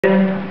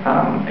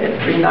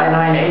At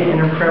 3998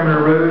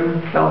 Interperimeter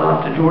Road,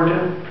 Lowndes, Georgia.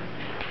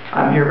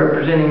 I'm here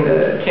representing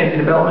the Chancy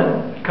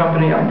Development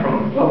Company. I'm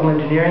from Lovell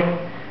Engineering.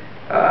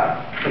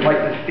 I'd like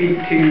to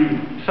speak to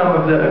some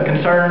of the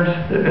concerns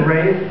that have been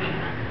raised.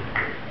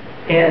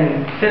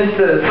 And since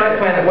the site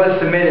plan that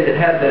was submitted, it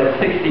had the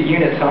 60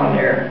 units on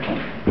there,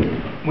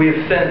 we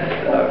have since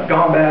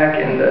gone back,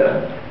 and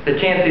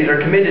the Chancys are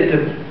committed to,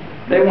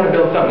 they want to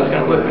build something that's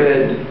going to look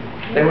good.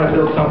 They want to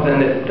build something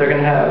that they're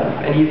going to have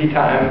an easy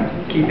time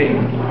keeping,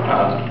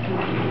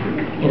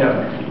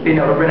 being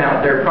able to rent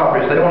out their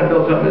properties. They don't want to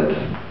build something that's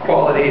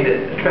quality,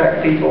 that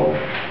attracts people.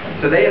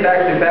 So they have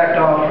actually backed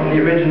off from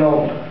the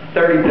original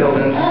 30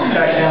 buildings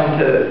back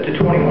down to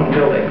 21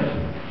 buildings.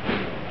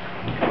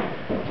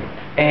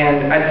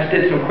 And I just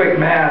did some quick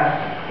math.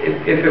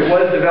 If it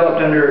was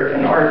developed under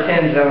an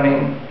R10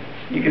 zoning,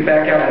 you could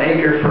back out an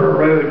acre for a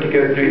road to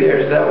go through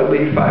there, so that would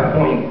leave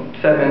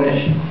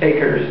 5.7-ish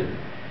acres,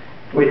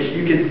 which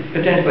you could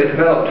potentially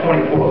develop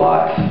 24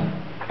 lots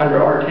under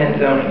R10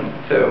 zoning.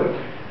 So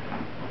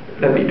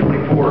that'd be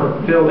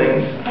 24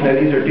 buildings. I know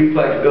these are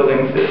duplex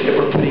buildings that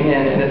we're putting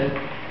in, and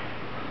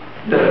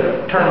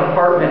the term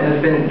apartment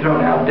has been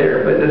thrown out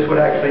there, but this would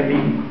actually be,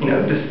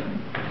 just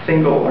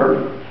single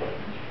or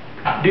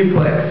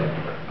duplex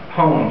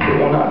homes. It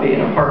will not be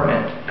an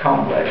apartment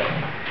complex.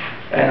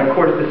 And of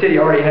course, the city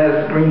already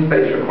has green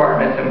space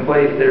requirements in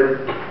place that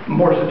are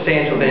more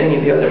substantial than any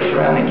of the other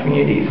surrounding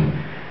communities.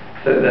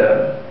 So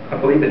I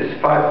believe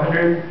it's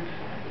 500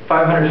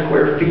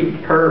 square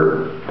feet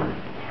per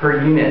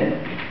unit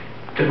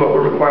is what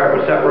we're required,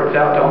 which that works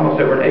out to almost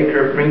over an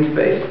acre of green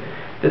space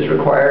that's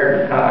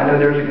required. I know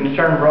there's a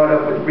concern brought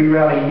up with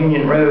rerouting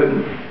Union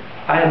Road.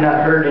 I had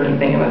not heard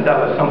anything unless that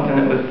was something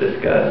that was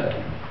discussed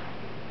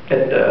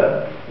at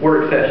the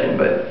work session,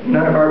 but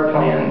none of our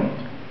plans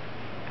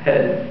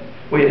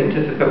we had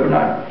anticipated. We're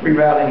not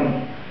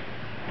rerouting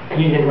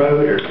Union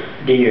Road or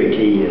DOT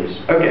is.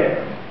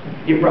 Okay.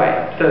 You're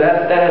right. So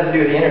that has to do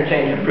with the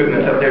interchange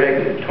improvements up there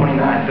at exit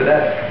 29. So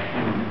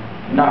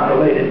that's not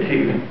related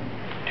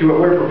to what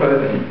we're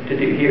proposing to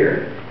do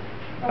here.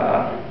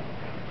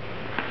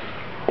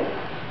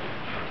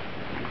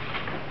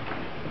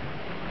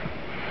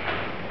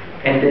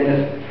 And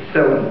then,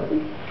 so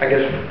I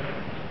guess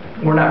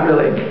we're not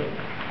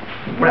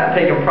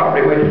taking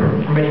property away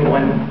from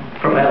anyone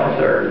from else,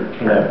 or don't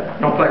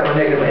feel like we're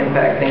negatively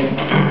impacting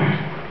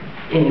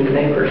any of the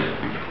neighbors.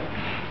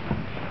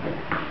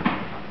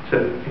 So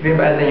if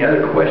anybody has any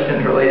other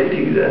questions related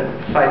to the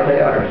site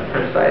layout or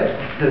site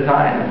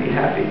design, I'd be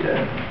happy to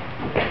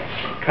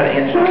try to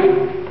answer.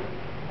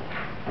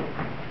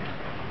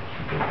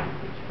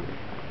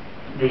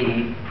 The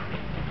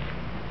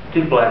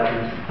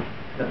duplexes,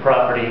 the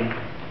property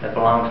that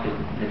belongs to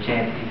the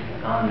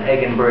Chancys on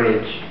Hagen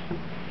Bridge,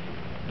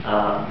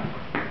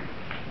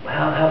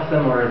 how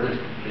similar is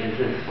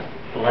this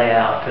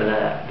layout to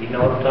that? Do you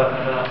know what I'm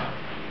talking about?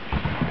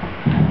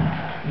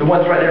 The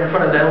ones right there in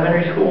front of the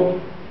elementary school?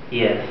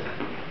 Yes.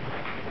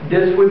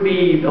 This would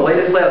be, the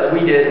latest layout that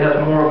we did has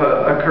more of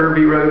a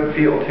curvy road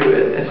feel to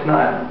it. It's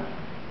not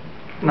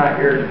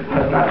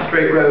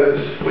straight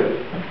roads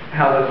with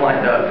houses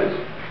lined up.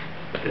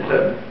 It's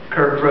a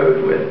curved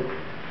road with.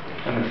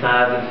 And the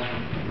size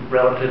is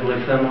relatively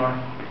similar?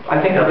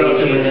 I think they're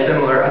relatively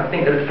similar. I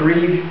think they're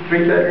three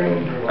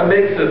bedroom, a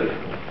mix of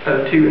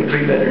 2 and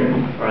 3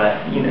 bedroom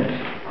units.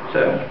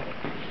 So.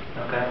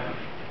 Okay.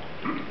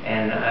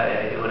 And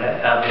it would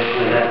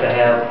obviously have to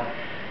have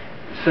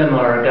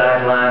similar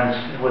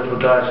guidelines with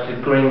regards to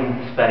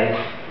green space.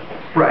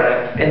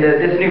 Right. And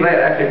this new layout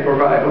actually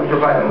would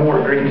provide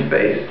more green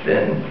space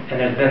than. And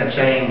there's been a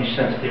change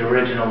since the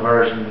original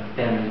version has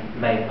been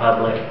made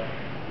public,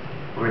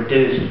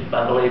 reduced,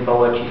 I believe, by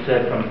what you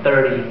said, from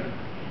 30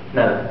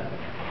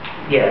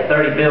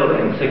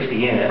 buildings, 60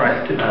 units.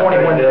 Right, to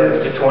 21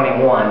 buildings to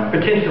 21.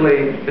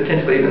 Potentially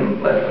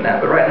even less than that.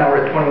 But right now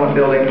we're at 21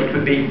 buildings, which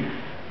would be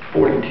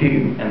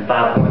 42. And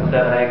 5.7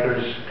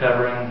 acres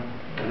covering.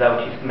 Is that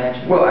what you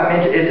mentioned? Well, I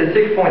mentioned it's a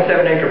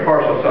 6.7 acre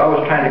parcel, so I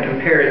was trying to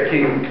compare it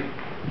to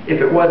if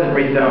it wasn't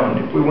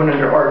rezoned. If we went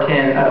under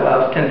R10, that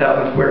allows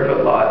 10,000 square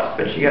foot lots,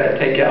 but you got to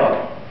take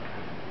out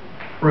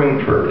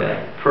room for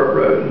a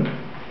road.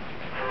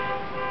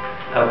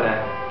 Okay.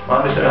 Well,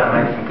 I'm just trying to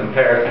make some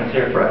comparisons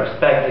here for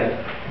perspective,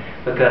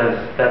 because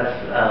that's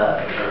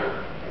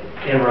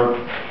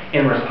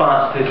in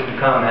response to some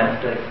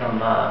comments that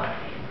some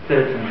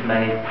citizens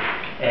made.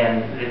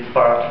 And it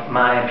sparked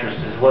my interest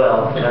as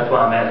well, so that's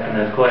why I'm asking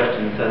those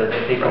questions, so that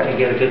people can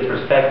get a good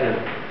perspective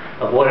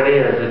of what it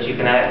is that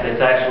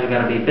that's actually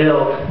going to be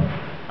built,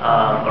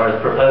 or is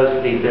proposed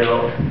to be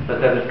built,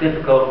 because it's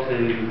difficult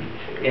to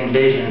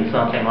envision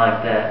something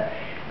like that.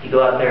 You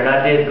go out there, and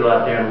I did go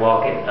out there and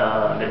walk it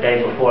the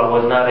day before. I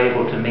was not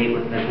able to meet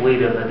with Ms.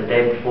 Weeda, but the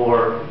day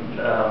before,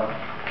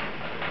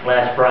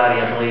 last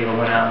Friday, I believe, I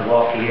went out and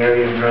walked the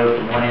area and drove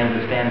from one end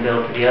of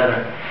Stanville to the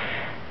other.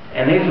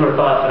 And these were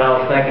thoughts that I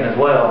was thinking as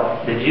well.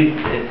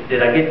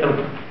 Did I get them?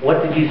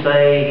 What did you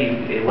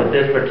say with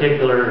this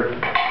particular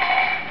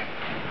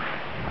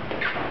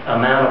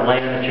amount of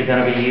land that you're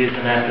going to be using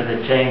after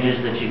the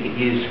changes, that you could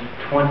use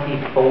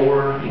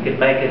 24, you could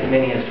make as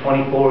many as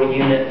 24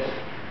 units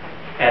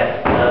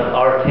at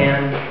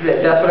R10?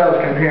 That's what I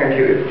was comparing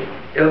to.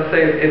 Let's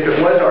say if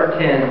it was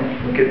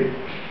R10, we could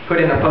put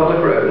in a public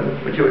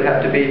road, which it would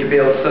have to be to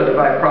able to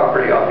subdivide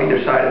property off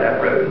either side of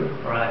that road.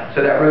 Right.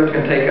 So that road's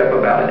going to take up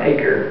about an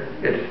acre.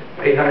 It's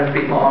 800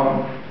 feet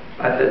long.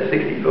 I said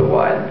 60 foot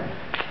wide.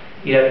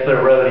 You have to put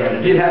a road in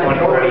to do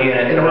 24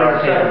 units in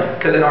R10.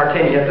 Because in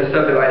R10 you have to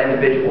subdivide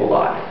individual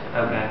lots.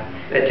 Okay.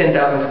 At 10,000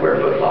 square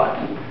foot lots.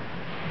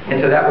 And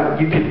so that would,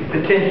 you could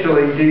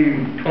potentially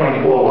do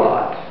 24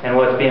 lots. And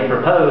what's being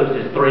proposed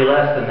is 3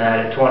 less than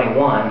that at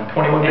 21.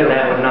 21 and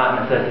that would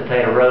not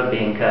necessitate a road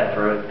being cut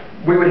through.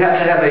 We would have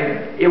to have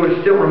it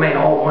would still remain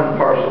all one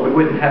parcel. We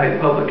wouldn't have a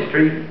public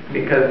street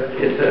because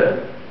it's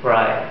a...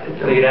 Right.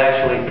 So you'd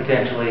actually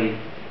potentially,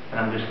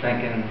 I'm just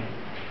thinking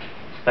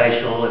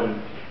spatial,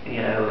 and you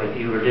know, if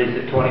you reduce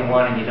it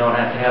 21 and you don't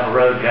have to have a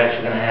road, you're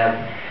actually going to have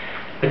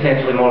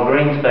potentially more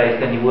green space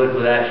than you would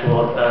with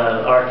actual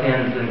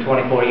R10s and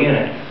 24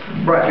 units.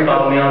 Right.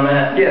 Follow me on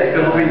that? Yes,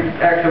 because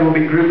we'll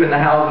be grouping the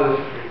houses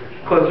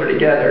closer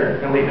together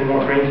and leaving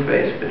more green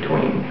space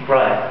between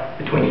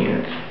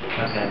units.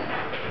 Okay.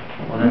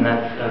 Well then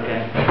that's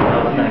okay. That's what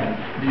I was thinking.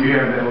 Do you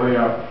have that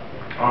layout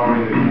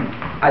already?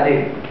 I do.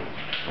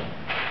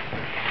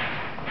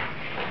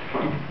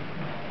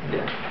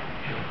 Yeah.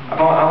 I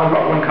only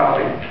brought one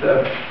copy,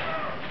 so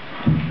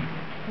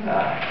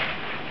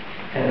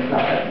and it's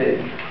not that big.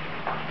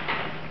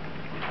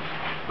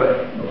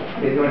 But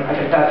I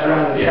can pass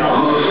around the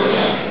council.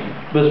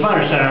 But it's my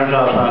understanding our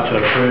job is not to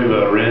approve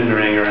a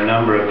rendering or a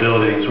number of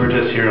buildings. We're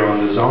just here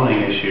on the zoning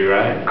issue,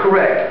 right?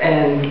 Correct.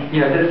 And, you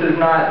know, this is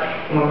not,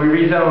 when we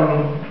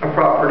rezone a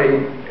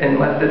property,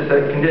 unless it's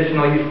a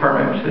conditional use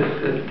permit, which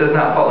this does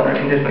not fall under a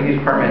conditional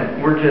use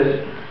permit, we're just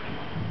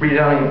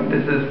rezoning.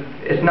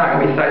 It's not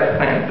going to be site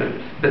plan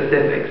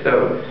specific,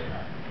 so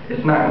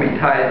it's not going to be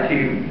tied to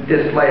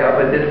this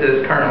layout, but this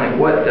is currently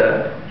what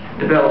the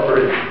developer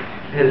is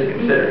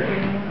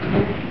considering.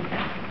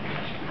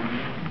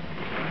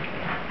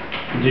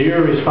 Do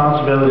your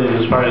responsibilities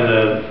as part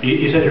of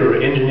you said you were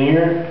an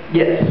engineer?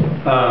 Yes.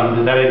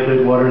 Did that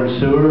include water and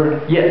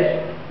sewer?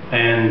 Yes.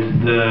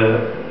 And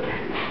the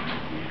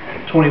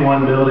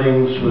 21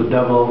 buildings with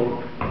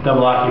double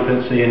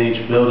occupancy in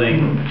each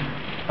building,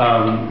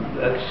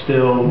 that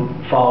still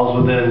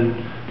falls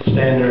within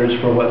standards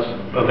for what's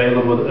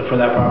available for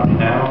that property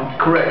now?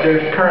 Correct.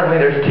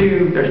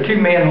 There's two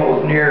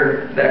manholes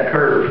near that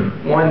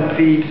curve. One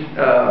feeds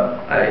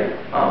a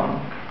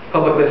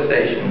public lift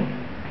station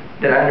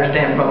that I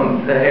understand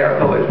from the AR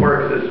Public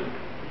Works is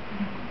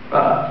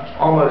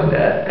almost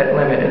at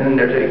limit, and then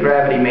there's a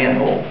gravity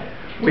manhole.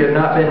 We have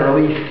not been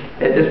released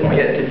at this point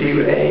yet to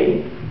do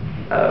a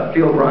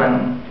field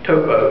run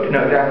topo to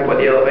know exactly what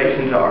the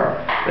elevations are.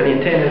 But the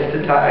intent is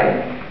to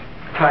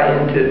tie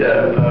into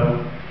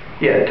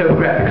the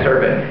topographic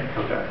survey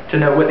to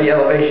know what the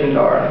elevations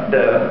are.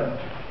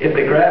 If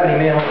the gravity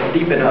manhole is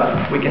deep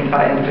enough, we can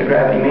tie into the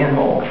gravity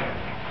manhole,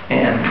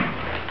 and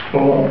we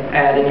won't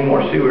add any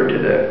more sewer to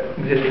the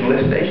existing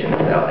lift station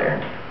that's out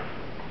there.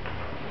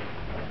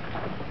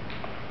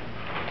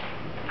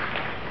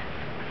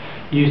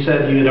 You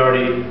said you had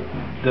already,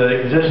 the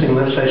existing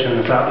lift station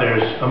that's out there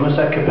is almost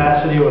at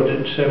capacity. What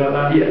did you say about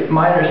that? Yeah,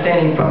 my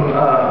understanding from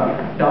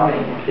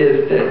Donnie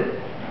is that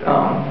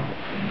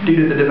due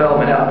to the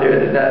development out there,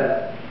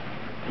 that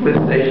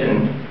lift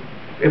station,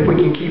 if we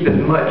can keep as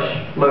much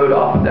load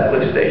off of that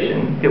lift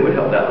station, it would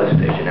help that lift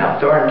station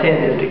out. So our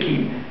intent is to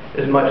keep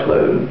as much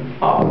load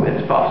off of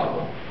it as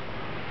possible.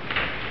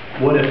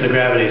 What if the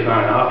gravity is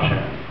not an option?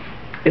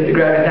 If the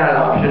gravity is not an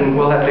option,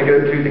 we'll have to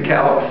go through the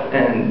calcs,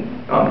 and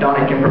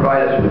Donnie can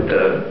provide us with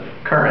the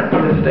current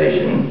lift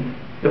station,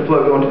 the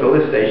flow going to the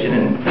lift station,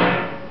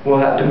 and we'll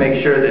have to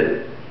make sure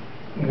that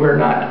we're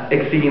not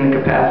exceeding the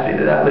capacity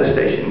that lift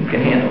station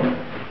can handle.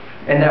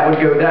 And that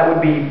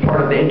would be part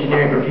of the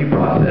engineering review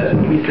process.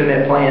 When we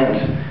submit plans,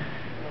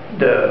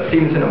 the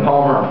Stevenson and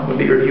Palmer would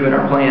be reviewing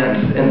our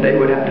plans, and they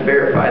would have to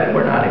verify that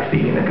we're not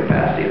exceeding the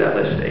capacity of that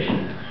lift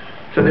station.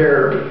 So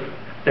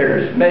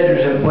there's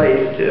measures in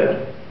place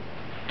to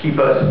keep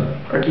us,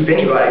 or keep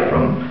anybody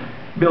from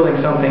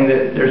building something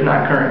that there's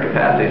not current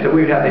capacity. So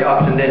we would have the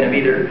option then of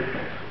either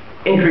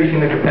increasing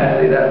the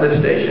capacity of that lift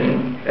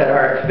station at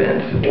our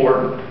expense,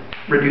 or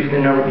reducing the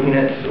number of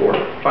units, or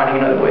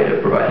finding another way to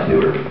provide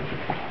sewer.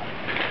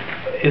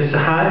 Is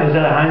that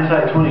a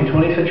hindsight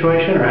 2020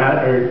 situation, or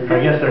I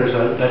guess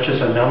that's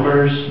just a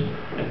numbers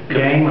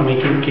game? I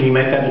mean, can you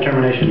make that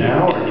determination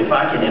now? If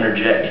I can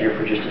interject here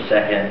for just a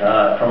second,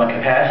 from a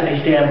capacity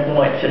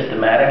standpoint,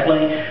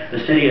 systematically, the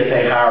city of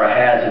Hahira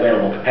has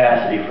available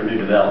capacity for new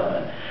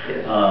development.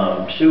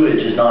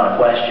 Sewage is not a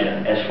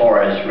question as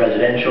far as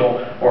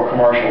residential or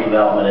commercial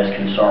development is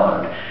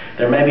concerned.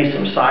 There may be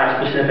some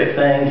site-specific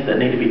things that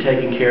need to be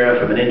taken care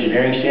of from an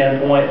engineering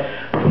standpoint,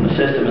 but from the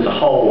system as a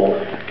whole,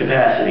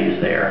 capacity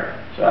is there.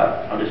 So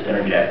I'll just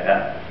interject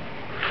that.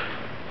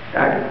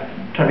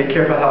 I'm trying to be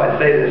careful how I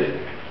say this.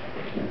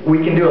 We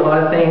can do a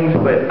lot of things,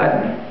 but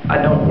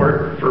I don't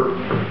work for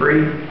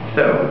free,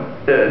 so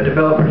the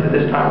developers at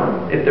this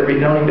time, if the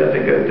rezoning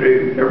doesn't go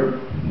through,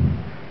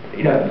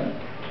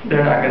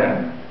 they're not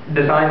gonna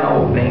design the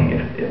whole thing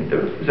if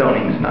the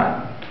zoning's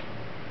not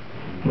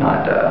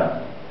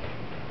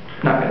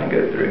gonna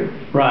go through.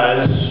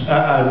 Right,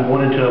 I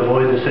wanted to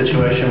avoid the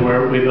situation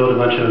where we build a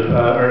bunch of,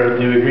 or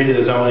do we agree to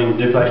the zoning,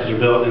 duplexes are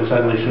built, and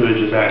suddenly sewage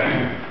is at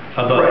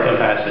above Right.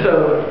 capacity?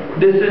 So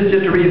this is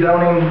just a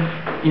rezoning,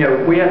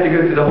 we have to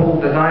go through the whole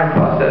design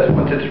process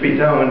once it's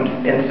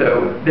rezoned, and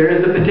so there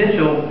is the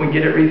potential, we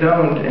get it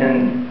rezoned,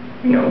 and,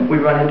 we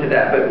run into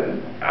that, but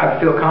I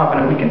feel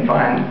confident we can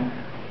find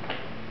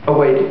a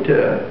way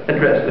to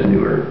address the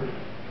sewer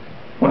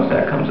once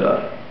that comes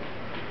up.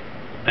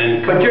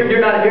 And But you're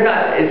not,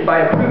 it's by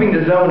approving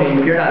the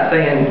zoning, you're not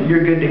saying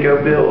you're good to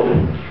go build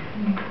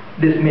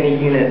this many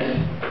units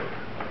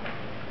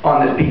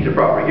on this piece of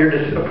property. You're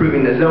just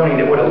approving the zoning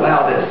that would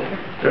allow this.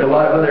 There's a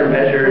lot of other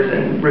measures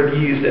and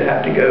reviews that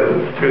have to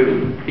go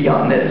through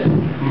beyond this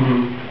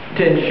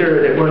to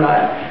ensure that we're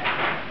not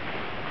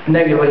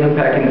negatively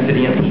impacting the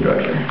city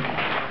infrastructure.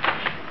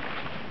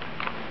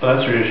 Well,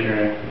 that's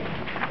reassuring.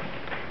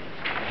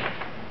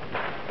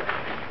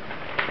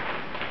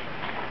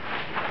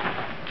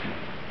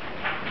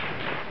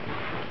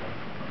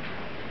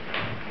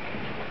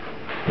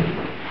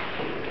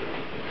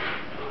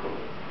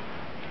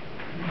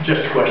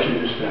 Just a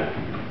question, just to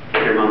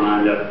clear my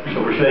mind up.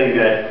 So we're saying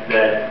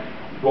that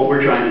what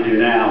we're trying to do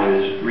now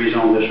is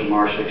rezone this from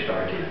R6 to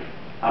R10.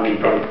 I mean,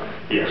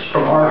 yes.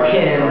 From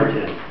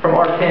R10, from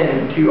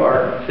R10 to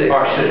R6.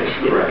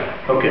 R6,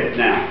 correct. Okay,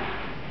 now,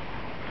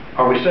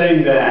 are we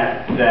saying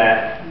that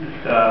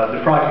the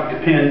project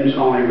depends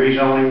on a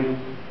rezoning?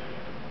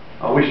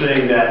 Are we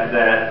saying that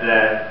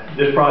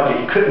this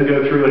project couldn't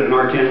go through at an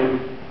R10?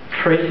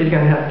 Tracy's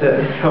gonna have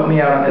to help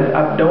me out on this.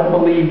 I don't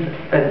believe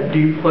a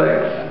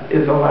duplex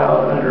is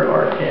allowed under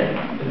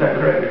R10. Is that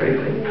correct,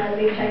 Tracy? Let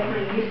me check my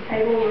use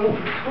table real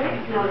quick,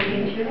 and I'll get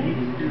you it.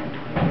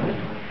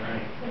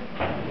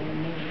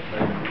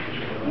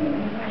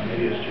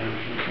 Maybe it's changed.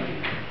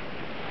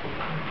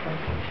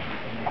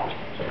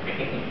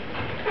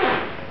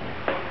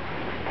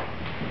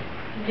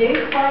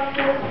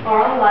 Duplexes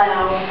are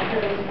allowed to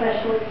the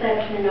special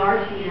exception in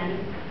R10,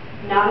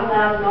 not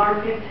allowed in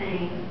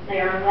R15. They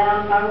are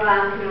allowed by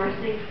right in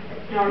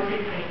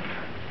R16.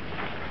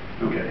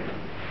 Okay.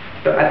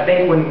 So I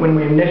think when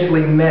we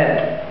initially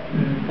met,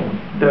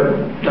 the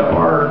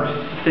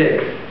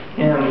R6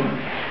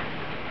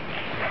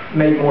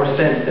 made more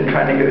sense than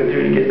trying to go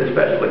through to get the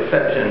special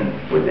exception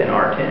within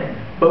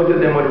R10. Both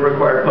of them would have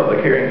required public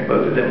hearings,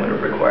 both of them would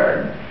have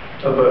required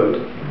a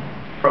vote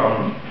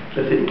from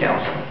the city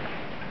council.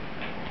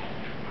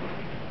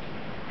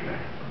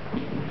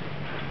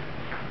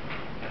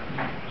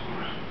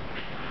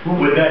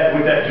 Would that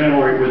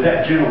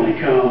generally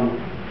come,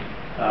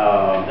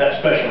 that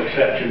special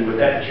exception, would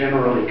that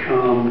generally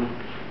come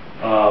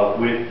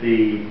with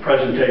the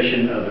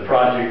presentation of the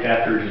project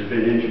after it has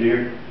been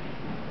engineered?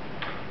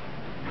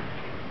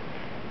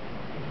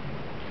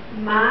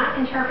 My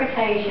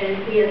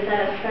interpretation is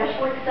that a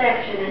special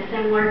exception is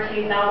similar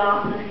to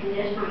Valdos's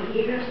conditional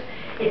use.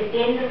 It's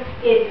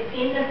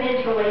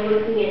individually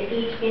looking at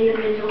each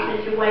individual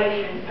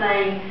situation,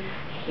 saying,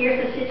 here's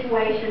the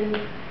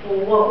situation for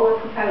what we're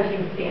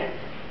proposing fits.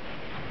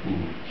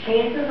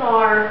 Chances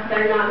are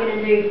they're not going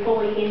to do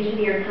fully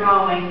engineered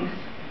drawings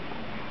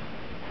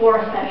for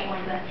a special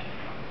exception.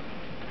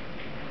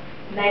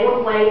 They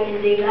would wait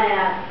and do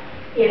that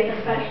if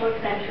the special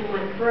exception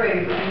went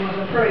through and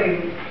was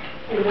approved,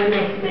 and when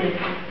they submitted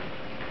it.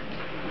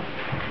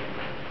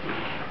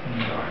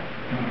 Sorry.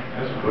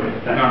 That's good.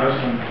 No, that's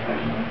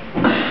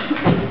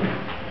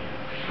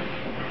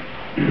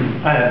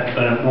I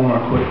have one more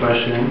quick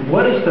question.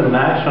 What is the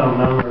maximum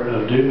number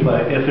of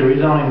duplex, if the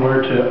rezoning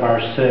were to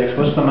R6,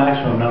 what's the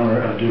maximum number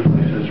of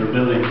duplexes or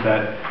buildings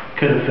that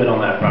could have fit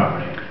on that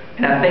property?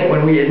 And I think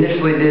when we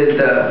initially did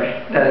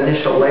that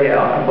initial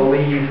layout, I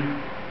believe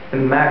the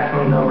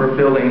maximum number of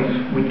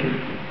buildings we could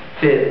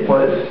fit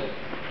was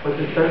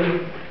it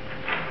 30?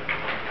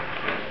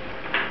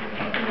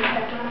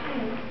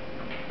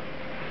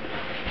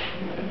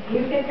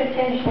 You could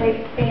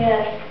potentially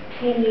fit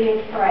 10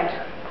 units per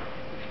acre.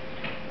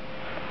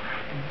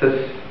 So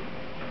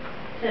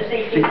So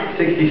 67.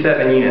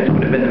 67 units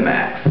would have been the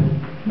max.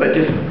 But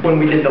just when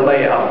we did the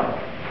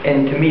layout,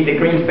 and to meet the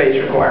green space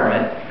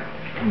requirement,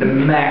 the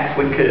max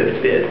we could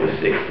have fit was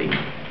 60.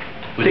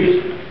 Which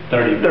is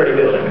 30? 30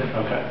 buildings.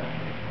 Okay.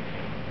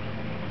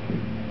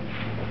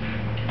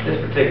 This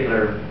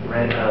particular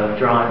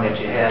drawing that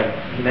you had,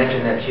 you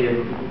mentioned that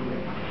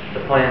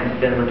the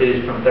plan's been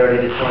reduced from 30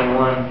 to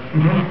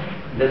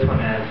 21. This one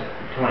has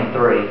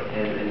 23.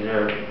 Is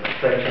there a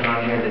section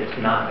on here that's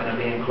not going to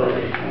be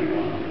included?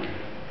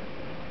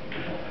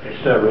 It's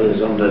still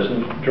rezoned,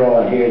 doesn't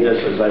draw it here,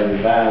 this is a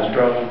revised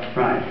drawing.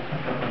 Right.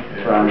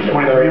 From There's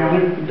 23 on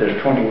there? There's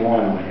 21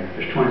 on here.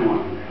 There's 21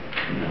 on there.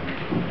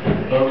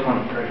 Well,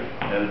 23.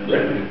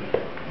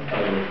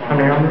 How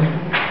many on this?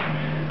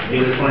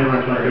 Either 21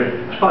 or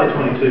 23. probably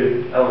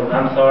 22. Oh,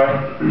 I'm sorry.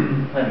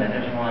 Wait a minute,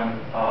 there's one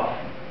off.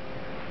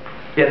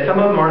 Yeah, some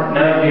of them aren't.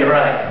 No, you're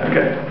right.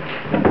 Okay,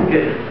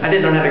 good. I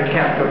didn't know how to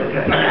count, Coach.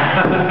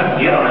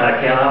 You don't know how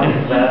to count, I'm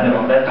just glad that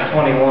one. That's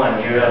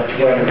 21, you're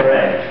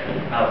correct.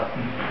 Oh,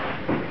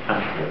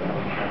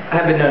 I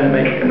have been known to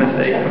make a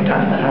mistake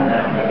sometimes.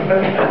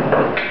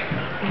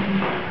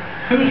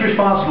 Who's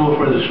responsible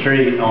for the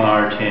street on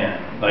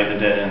R10, like the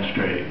dead-end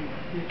street?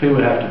 Who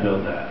would have to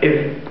build that?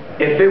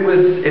 If it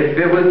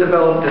was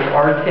developed as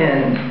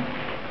R10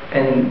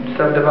 and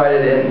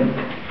subdivided in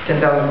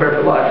 10,000 square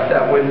foot lots,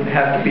 that would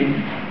have to be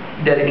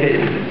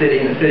dedicated to the city,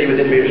 and the city would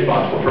then be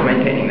responsible for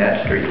maintaining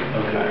that street.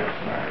 Okay.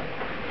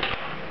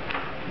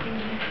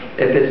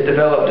 If it's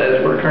developed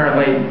as we're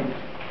currently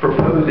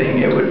proposing,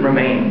 it would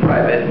remain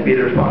private and be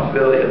the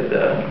responsibility of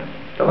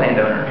the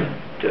landowner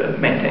to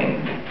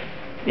maintain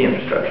the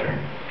infrastructure.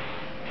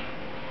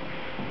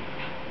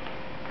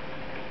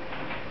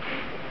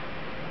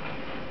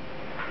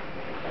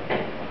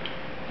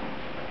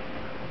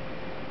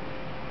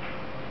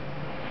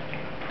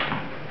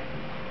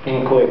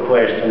 One quick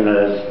question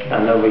is,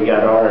 I know we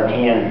got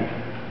R10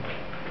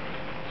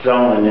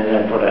 zoning in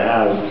there for the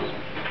houses.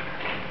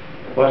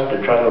 What's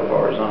the trailer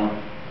park zone?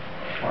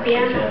 Or,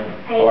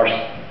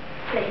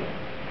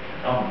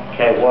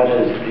 okay, what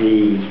is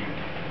the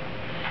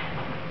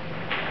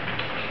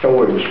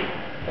storage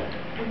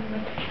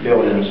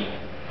buildings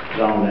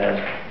zoned as?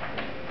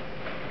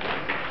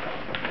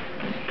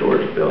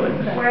 Storage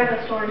buildings. Where are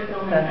the storage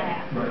buildings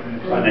at?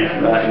 Right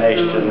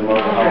next to the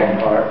mobile home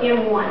park.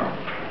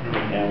 M1.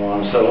 And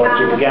one, so what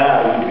you've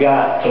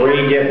got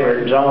 3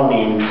 different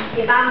zonings.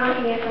 If I'm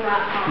looking at the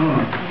right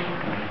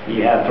part.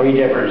 You have 3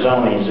 different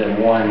zonings in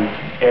one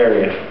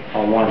area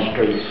on one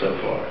street so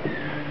far.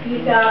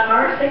 You've got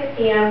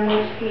R6M,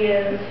 which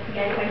is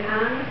Gateway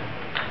Pines.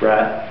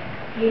 Right?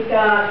 You've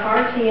got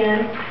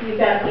R10, you've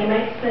got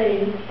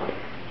MHC,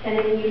 and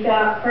then you've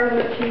got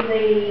further to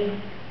the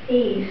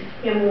east,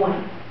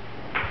 M1.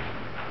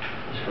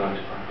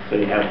 So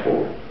you have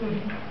 4.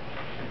 Mhm.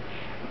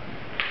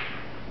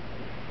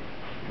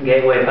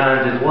 Gateway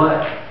Pines is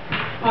what?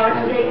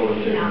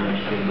 R6, you know,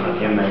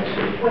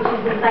 MHC. which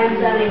is the same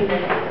zoning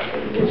that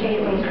the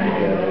Chancy's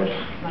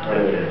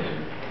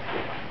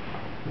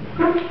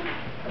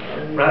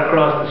Right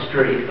across the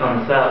street on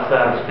the south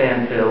side of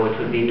Stanfield, which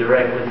would be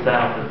directly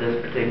south of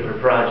this particular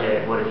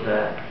project. What is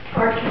that?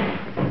 R10.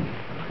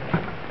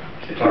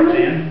 It's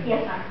R10?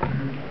 Yes, sir.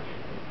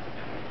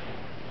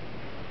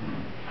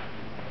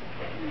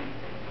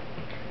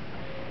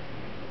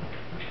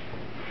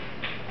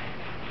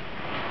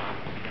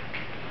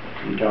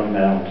 You talking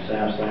about on the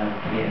south side?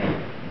 Yes.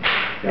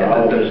 Yeah,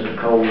 all of Mr.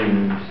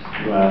 Coleman's,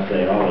 well, I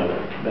say all of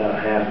it, about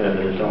half of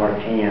it is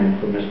R10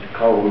 for Mr.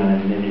 Coleman,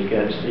 and then he's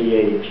got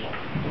CH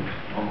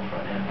On the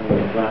front end.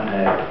 on the front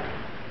half,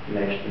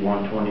 next to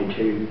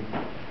 122.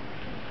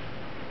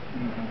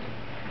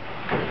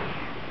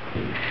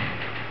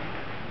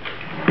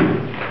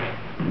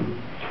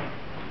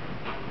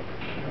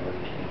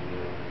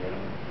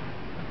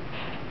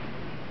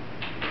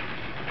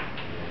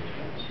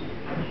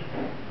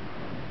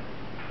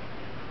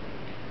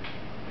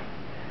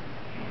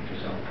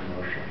 Just on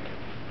commercial.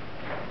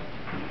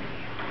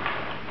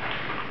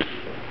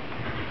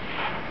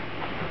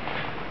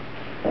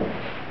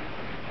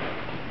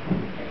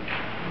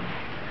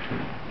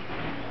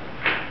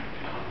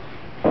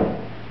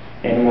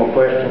 Any more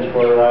questions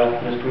for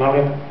Mr.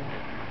 Mulligan?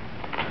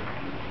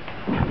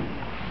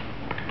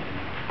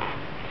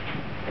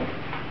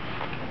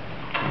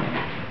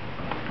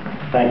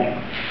 Thank you.